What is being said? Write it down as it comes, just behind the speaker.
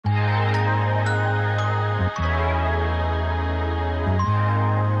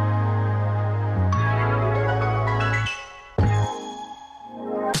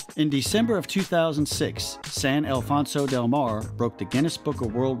In December of 2006, San Alfonso Del Mar broke the Guinness Book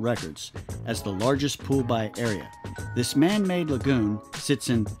of World Records as the largest pool by area. This man-made lagoon sits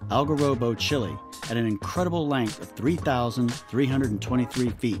in Algarrobo, Chile, at an incredible length of 3,323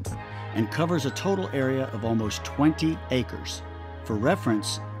 feet and covers a total area of almost 20 acres. For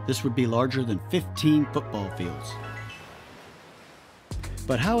reference, this would be larger than 15 football fields.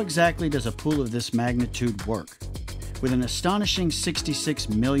 But how exactly does a pool of this magnitude work? With an astonishing 66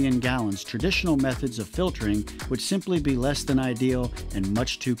 million gallons, traditional methods of filtering would simply be less than ideal and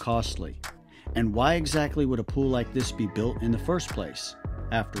much too costly. And why exactly would a pool like this be built in the first place?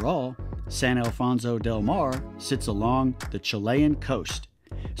 After all, San Alfonso Del Mar sits along the Chilean coast.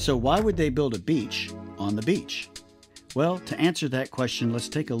 So why would they build a beach on the beach? Well, to answer that question, let's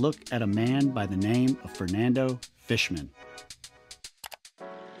take a look at a man by the name of Fernando Fischmann.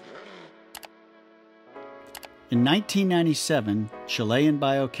 In 1997, Chilean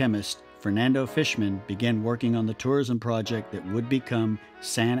biochemist Fernando Fischmann began working on the tourism project that would become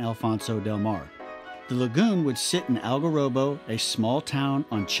San Alfonso Del Mar. The lagoon would sit in Algarrobo, a small town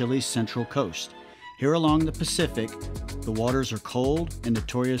on Chile's central coast. Here along the Pacific, the waters are cold and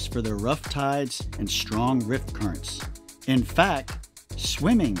notorious for their rough tides and strong rift currents. In fact,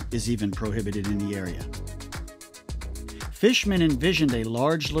 swimming is even prohibited in the area. Fischmann envisioned a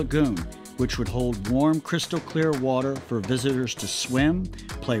large lagoon which would hold warm, crystal-clear water for visitors to swim,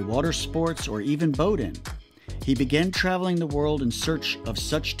 play water sports, or even boat in. He began traveling the world in search of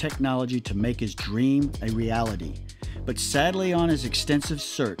such technology to make his dream a reality. But sadly, on his extensive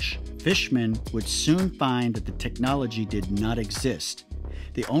search, Fischmann would soon find that the technology did not exist.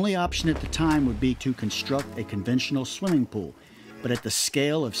 The only option at the time would be to construct a conventional swimming pool, but at the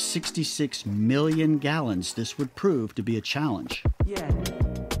scale of 66 million gallons, this would prove to be a challenge.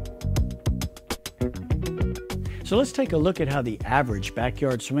 So let's take a look at how the average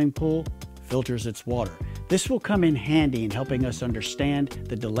backyard swimming pool filters its water. This will come in handy in helping us understand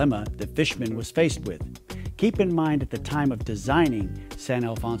the dilemma that Fischmann was faced with. Keep in mind at the time of designing San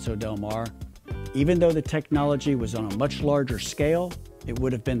Alfonso Del Mar, even though the technology was on a much larger scale, it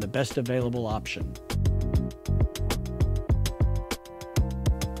would have been the best available option.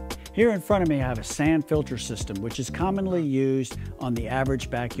 Here in front of me I have a sand filter system which is commonly used on the average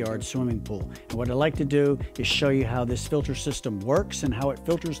backyard swimming pool. And what I'd like to do is show you how this filter system works and how it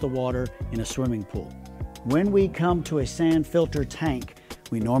filters the water in a swimming pool. When we come to a sand filter tank,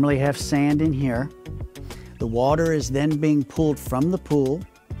 we normally have sand in here. The water is then being pulled from the pool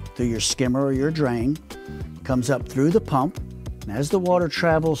through your skimmer or your drain, comes up through the pump. And as the water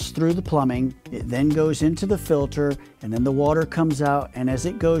travels through the plumbing, it then goes into the filter, and then the water comes out, and as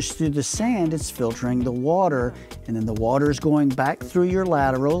it goes through the sand, it's filtering the water, and then the water is going back through your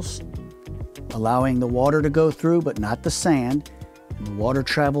laterals, allowing the water to go through, but not the sand. And the water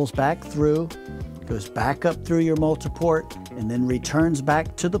travels back through, goes back up through your multiport, and then returns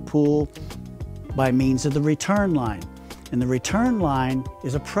back to the pool by means of the return line. And the return line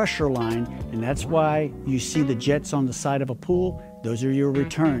is a pressure line, and that's why you see the jets on the side of a pool. Those are your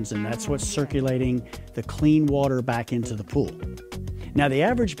returns, and that's what's circulating the clean water back into the pool. Now, the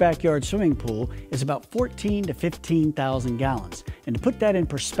average backyard swimming pool is about 14 to 15,000 gallons. And to put that in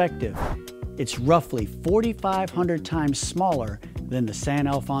perspective, it's roughly 4,500 times smaller than the San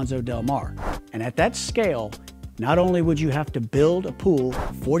Alfonso Del Mar. And at that scale, not only would you have to build a pool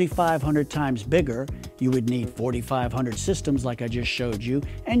 4,500 times bigger, you would need 4,500 systems like I just showed you,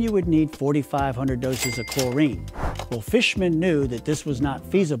 and you would need 4,500 doses of chlorine. Well, Fischmann knew that this was not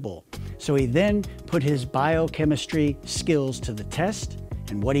feasible, so he then put his biochemistry skills to the test,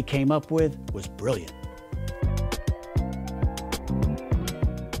 and what he came up with was brilliant.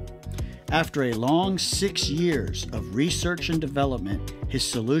 After a long 6 years of research and development, his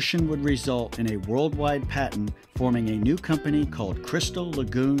solution would result in a worldwide patent forming a new company called Crystal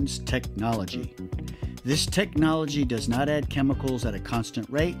Lagoons Technology. This technology does not add chemicals at a constant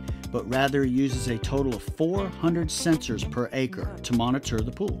rate, but rather uses a total of 400 sensors per acre to monitor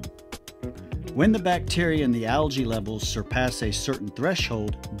the pool. When the bacteria and the algae levels surpass a certain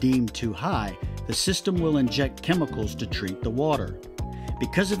threshold deemed too high, the system will inject chemicals to treat the water.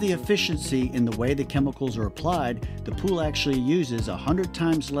 Because of the efficiency in the way the chemicals are applied, the pool actually uses 100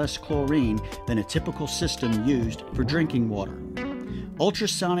 times less chlorine than a typical system used for drinking water.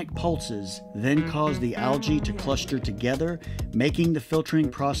 Ultrasonic pulses then cause the algae to cluster together, making the filtering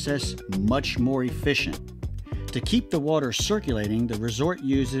process much more efficient. To keep the water circulating, the resort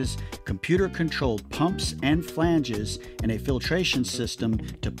uses computer-controlled pumps and flanges and a filtration system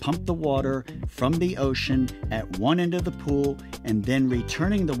to pump the water from the ocean at one end of the pool and then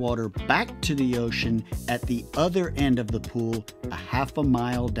returning the water back to the ocean at the other end of the pool a half a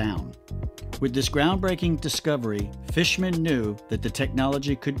mile down. With this groundbreaking discovery, Fischmann knew that the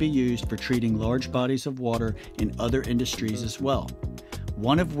technology could be used for treating large bodies of water in other industries as well,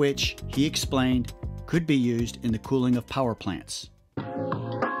 one of which, he explained, could be used in the cooling of power plants.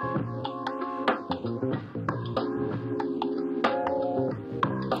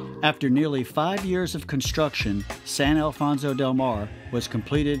 After nearly 5 years of construction, San Alfonso Del Mar was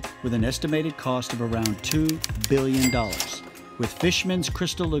completed with an estimated cost of around $2 billion. With Fischmann's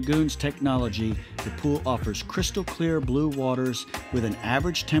Crystal Lagoons technology, the pool offers crystal clear blue waters with an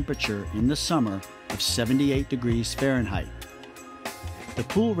average temperature in the summer of 78 degrees Fahrenheit. The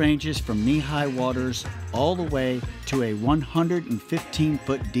pool ranges from knee-high waters all the way to a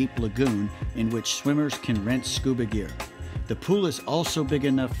 115-foot deep lagoon in which swimmers can rent scuba gear. The pool is also big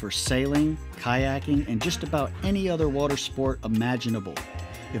enough for sailing, kayaking, and just about any other water sport imaginable.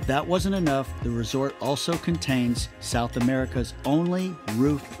 If that wasn't enough, the resort also contains South America's only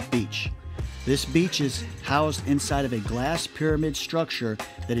roof beach. This beach is housed inside of a glass pyramid structure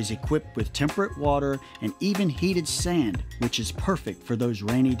that is equipped with temperate water and even heated sand, which is perfect for those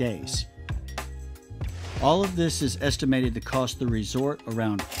rainy days. All of this is estimated to cost the resort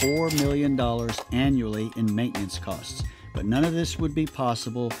around $4 million annually in maintenance costs, but none of this would be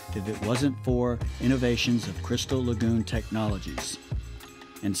possible if it wasn't for innovations of Crystal Lagoon Technologies.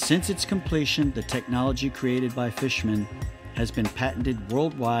 And since its completion, the technology created by Fischmann has been patented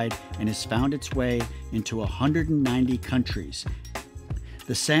worldwide and has found its way into 190 countries.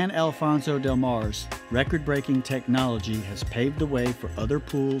 The San Alfonso Del Mar's record-breaking technology has paved the way for other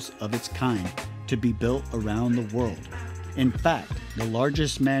pools of its kind to be built around the world. In fact, the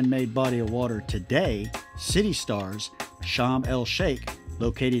largest man-made body of water today, City Stars, Sharm el-Sheikh,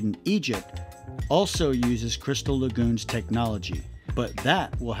 located in Egypt, also uses Crystal Lagoons technology, but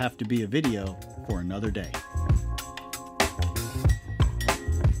that will have to be a video for another day.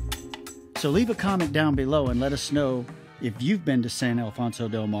 So leave a comment down below and let us know if you've been to San Alfonso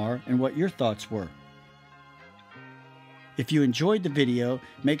Del Mar and what your thoughts were. If you enjoyed the video,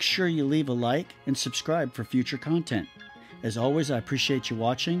 make sure you leave a like and subscribe for future content. As always, I appreciate you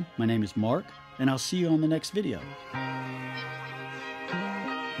watching. My name is Mark, and I'll see you on the next video.